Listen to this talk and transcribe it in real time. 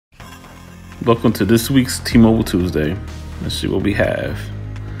Welcome to this week's T-Mobile Tuesday. Let's see what we have.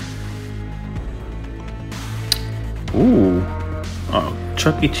 Ooh, oh,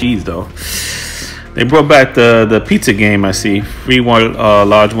 Chuck E. Cheese though. They brought back the pizza game. I see free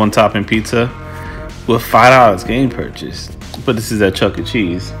large one topping pizza with $5 game purchase. But this is at Chuck E.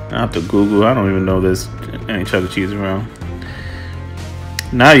 Cheese. I have to Google. I don't even know there's any Chuck E. Cheese around.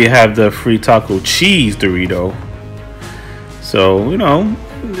 Now you have the free taco cheese Dorito. So you know,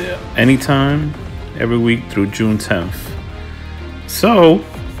 anytime, every week through June 10th. So,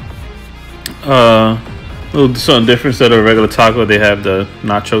 little something different. Instead of a regular taco, they have the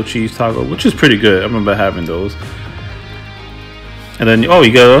nacho cheese taco, which is pretty good. I remember having those. And then, oh,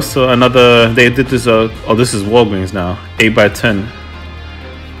 you got also another. They did this. Oh, this is Walgreens now. 8x10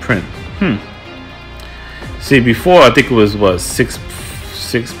 print. See, before I think it was what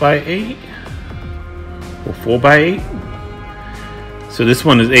 6x8 or 4x8. So this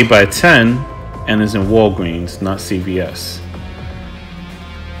one is 8x10 and is in Walgreens, not CVS.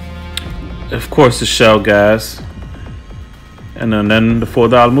 Of course, the Shell gas, and then the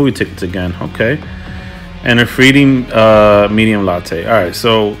 $4 movie tickets again. Okay, and a free medium latte. All right,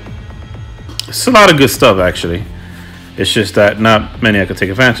 so it's a lot of good stuff actually. It's just that not many I could take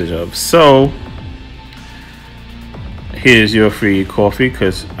advantage of. So here's your free coffee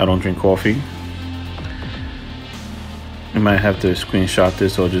because I don't drink coffee. You might have to screenshot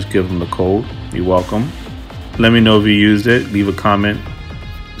this or just give them the code. You're welcome. Let me know if you used it. Leave a comment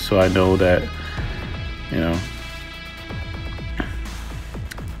so I know that, you know.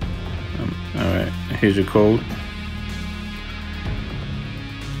 All right, here's your code.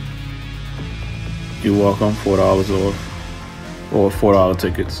 You're welcome. $4 off or $4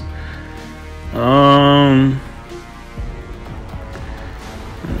 tickets. Let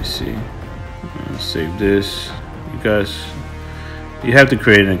me see. Save this. You guys, you have to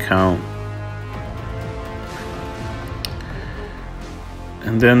create an account.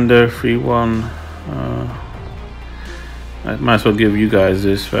 And then the free one, I might as well give you guys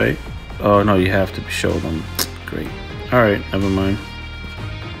this, right? Oh no, you have to show them. Great. All right, never mind.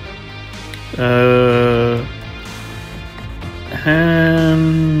 And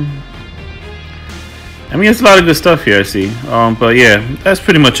I mean, it's a lot of good stuff here, I see. But yeah, that's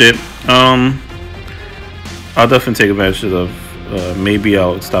pretty much it. I'll definitely take advantage of. Maybe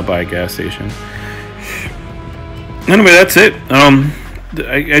I'll stop by a gas station. Anyway, that's it.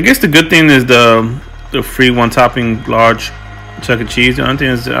 I guess the good thing is the free one topping large Chuck E. Cheese. The only thing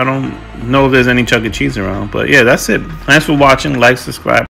is I don't know if there's any Chuck E. Cheese around. But yeah, that's it. Thanks for watching. Like, subscribe.